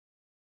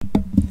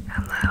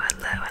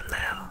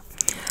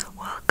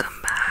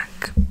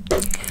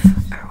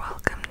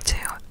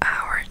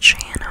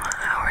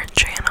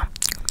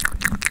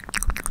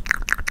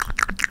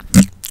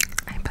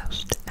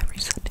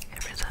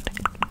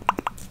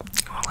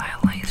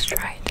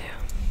try to.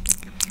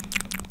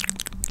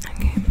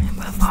 Okay,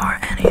 before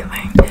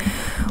anything,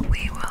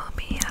 we will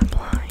be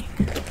applying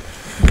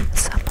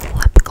some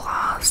lip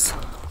gloss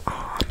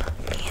on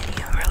me and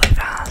you really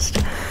fast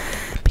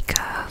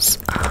because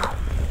I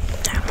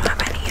don't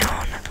have any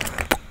on.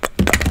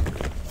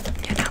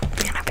 You know,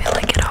 and I feel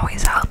like it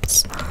always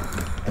helps.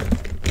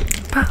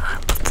 But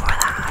before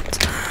that,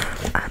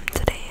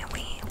 today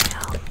we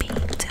will be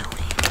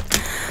doing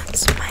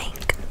some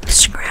mic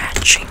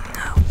scratching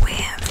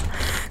with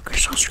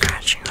crystal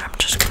scratching. I'm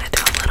just gonna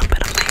do a little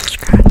bit of mic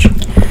scratching,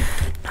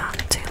 not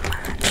too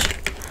much.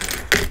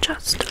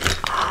 Just,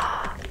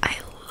 I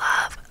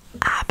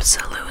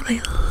absolutely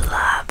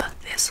love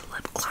this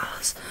lip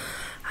gloss.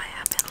 I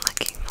have been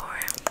looking for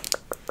it.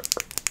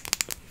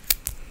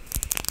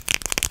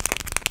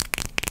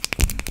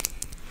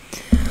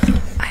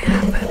 I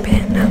have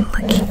been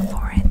looking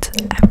for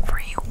it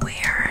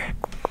everywhere.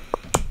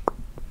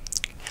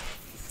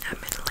 I've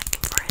been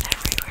looking for it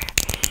everywhere.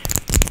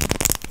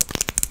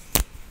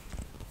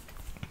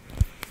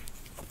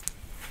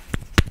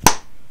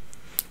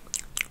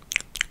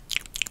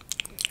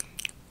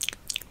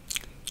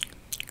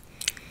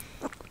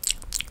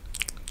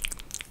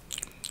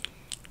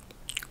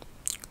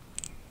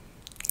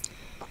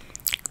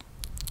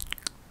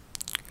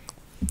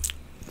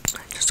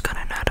 I just got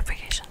a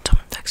notification.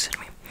 Someone texted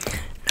me.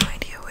 No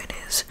idea who it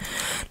is.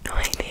 No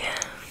idea.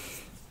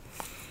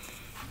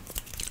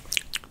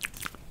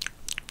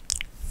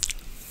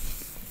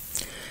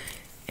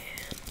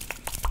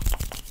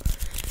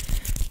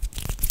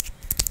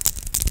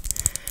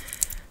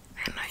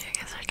 I know you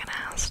guys are gonna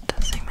ask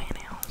to see my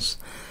nails,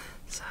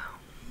 so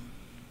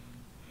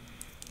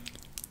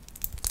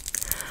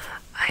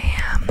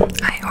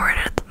I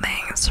ordered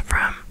things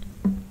from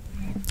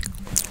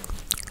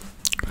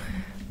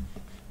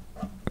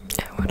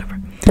whatever.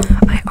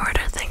 I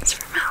ordered things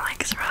from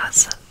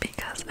AliExpress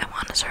because I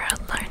want to start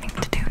learning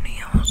to do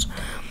nails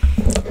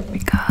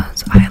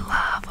because I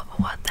love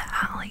what the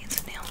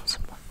Ali's nails.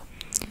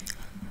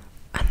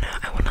 I know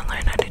I want to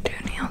learn how to do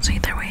nails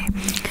either way,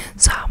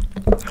 so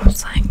I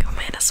was like, I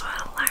might as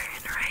well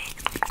learn, right?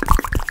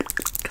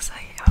 Because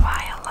I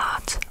buy a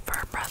lot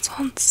for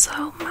pretzels,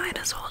 so might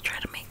as well try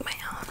to make my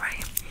own,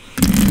 right?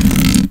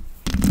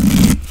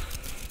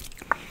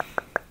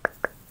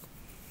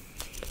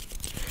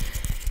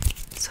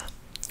 So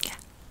yeah,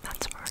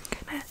 that's what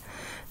we're gonna.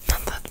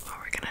 Not that's what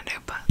we're gonna do,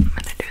 but I'm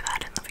gonna do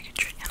that in the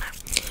future, you know.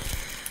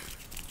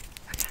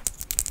 Okay,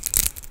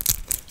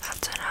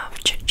 that's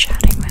enough chit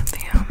chatting with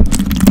you.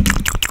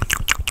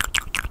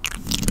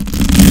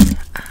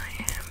 I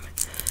am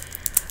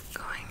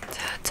going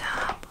to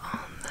tap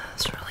on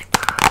this really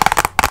fast.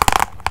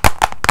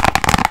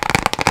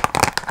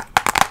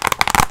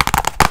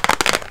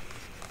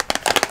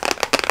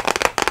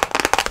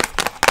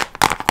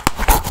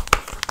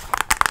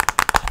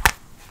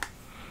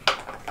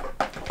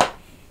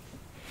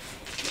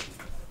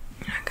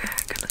 Okay,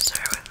 I'm gonna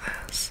start with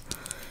this.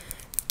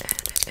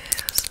 It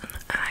is an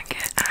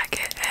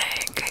agate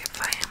egg,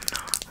 if I am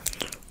not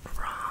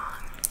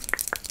wrong.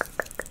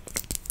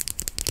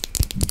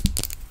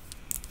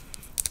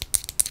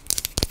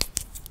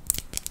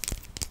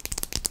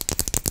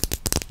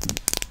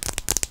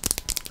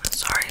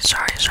 Sorry.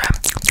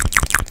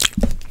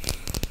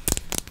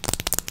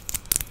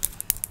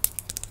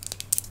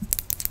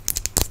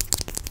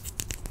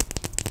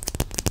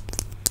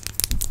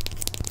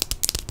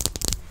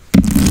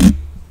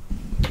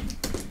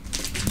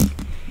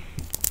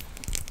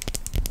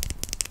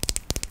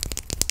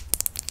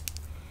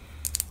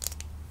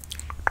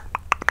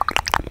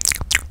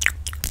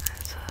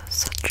 It's a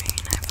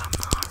citrine, if I'm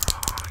not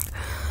wrong.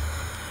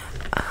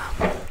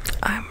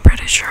 I'm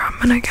pretty sure I'm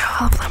gonna get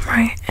all of them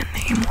right in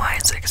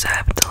name-wise,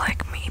 except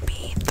like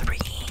maybe 3.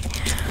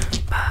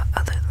 But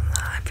other than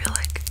that, I feel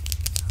like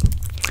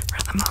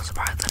for the most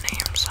part the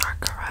names are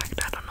correct.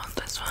 I don't know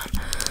this one.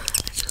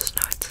 I just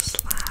know it's a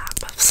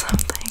slab of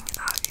something,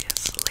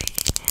 obviously.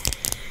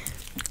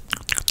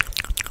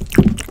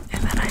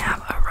 And then I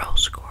have a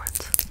rose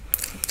quartz.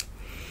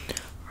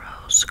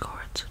 Rose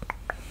quartz.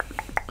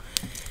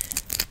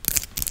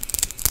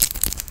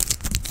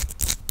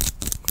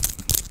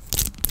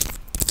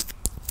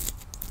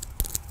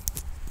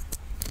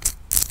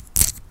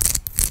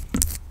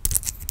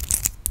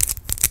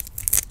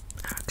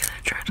 I'm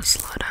gonna try to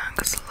slow down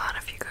because a lot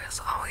of you guys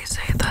always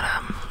say that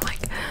I'm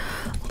like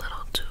a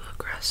little too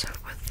aggressive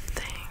with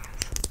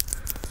things.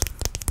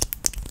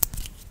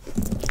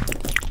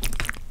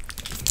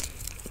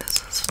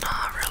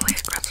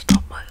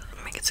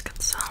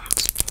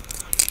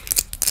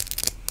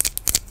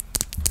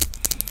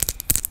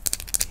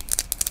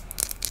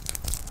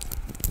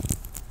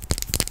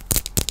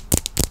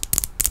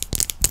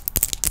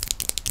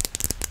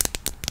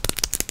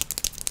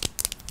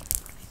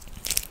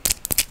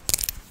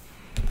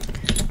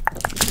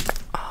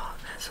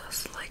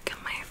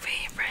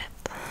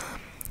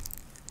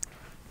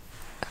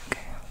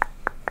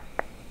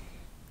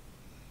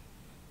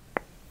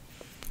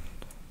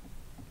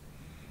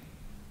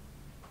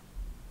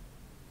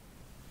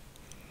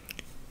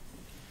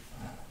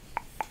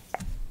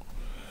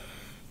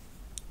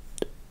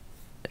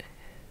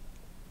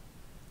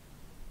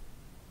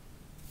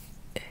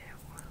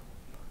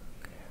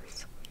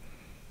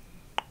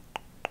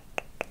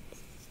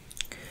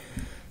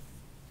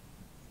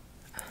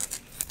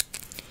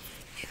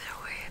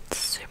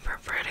 super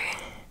pretty.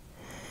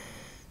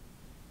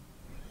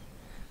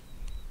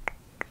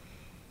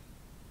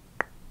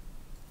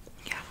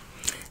 Yeah,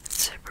 it's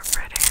super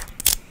pretty.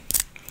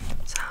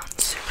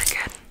 Sounds super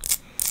good.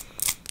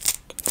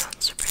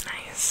 Sounds super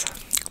nice.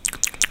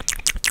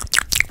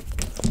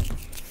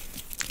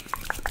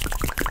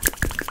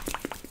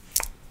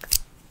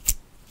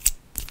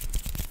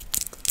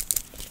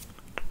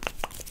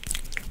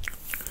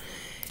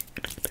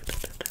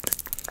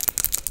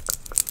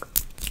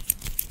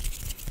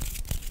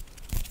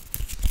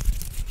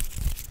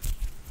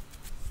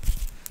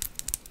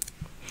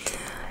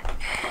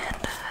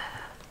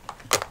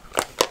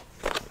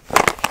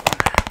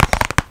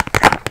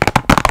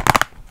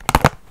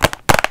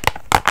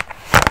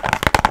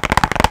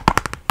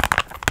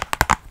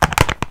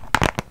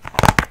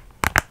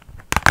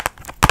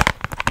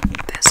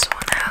 This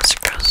one has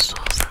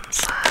crystals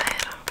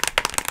inside.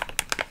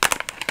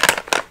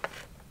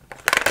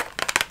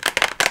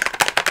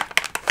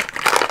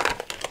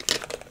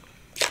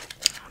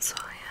 So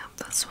I have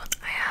this one.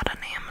 I had an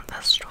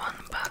amethyst one,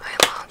 but I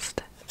lost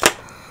it. And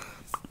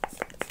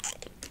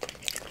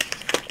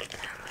then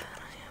I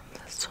have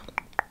this one.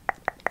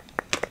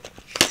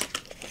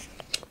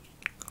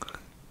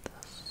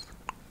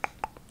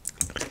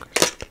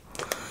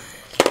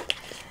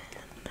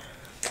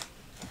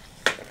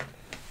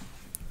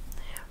 I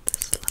have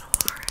this little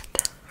heart.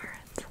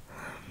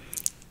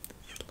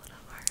 This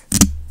little heart.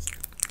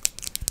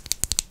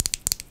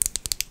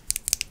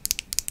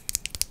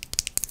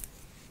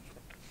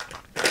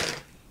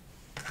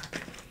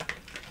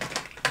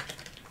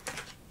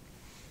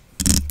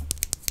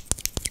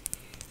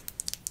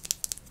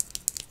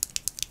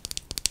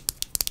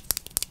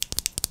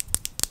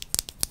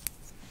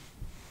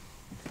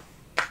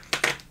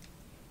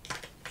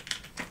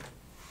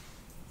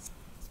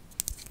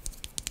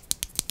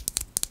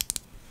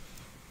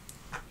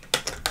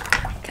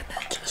 I'm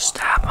gonna just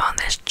tap on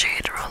this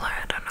jade roller.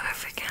 I don't know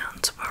if it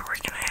counts, but we're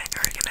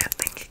gonna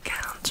think it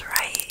counts,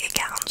 right? It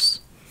counts.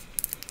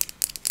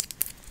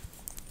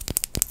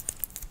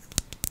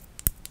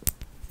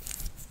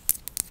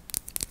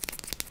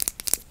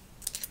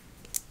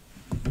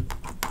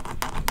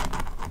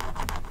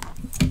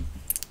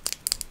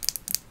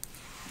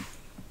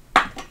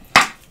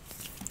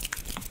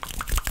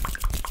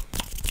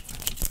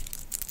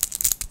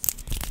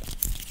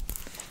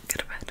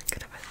 Good a bit,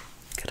 good a bit,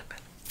 good a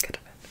bit, good a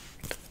bit,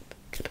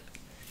 good a bit.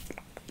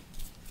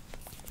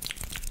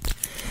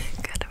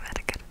 Good a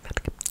bit, good a bit, good a bit.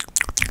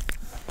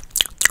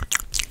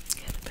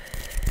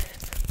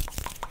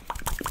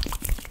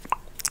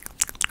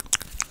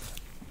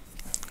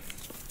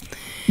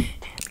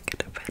 And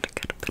good a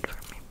bit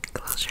for me.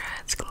 Close your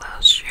eyes,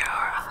 close your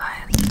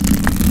eyes.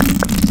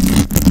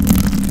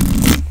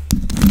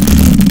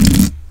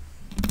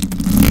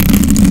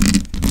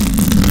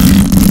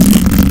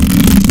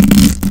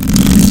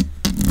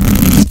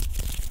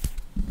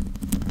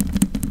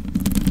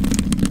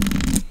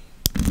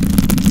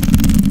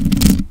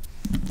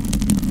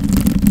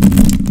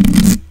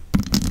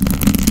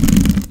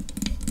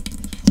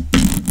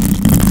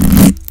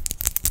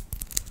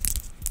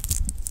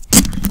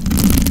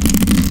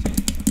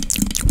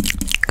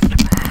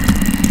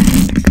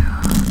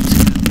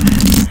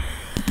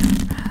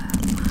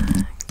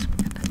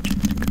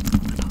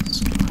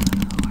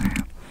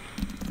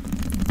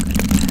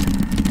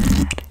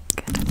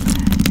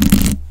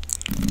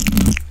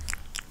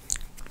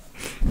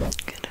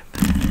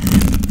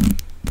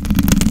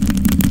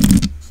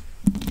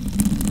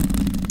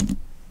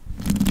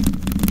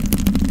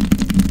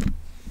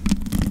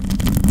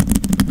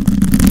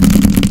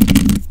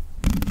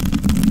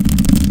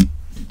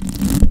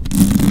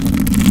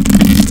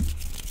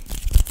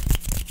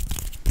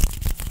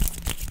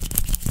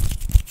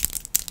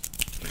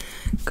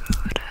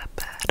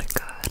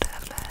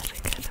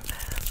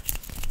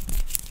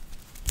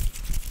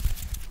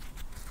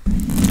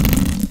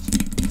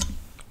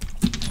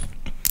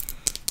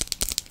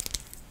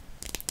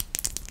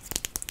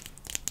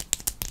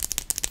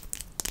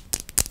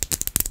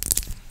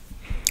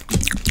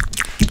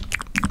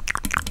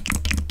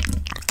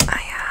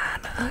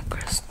 A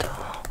crystal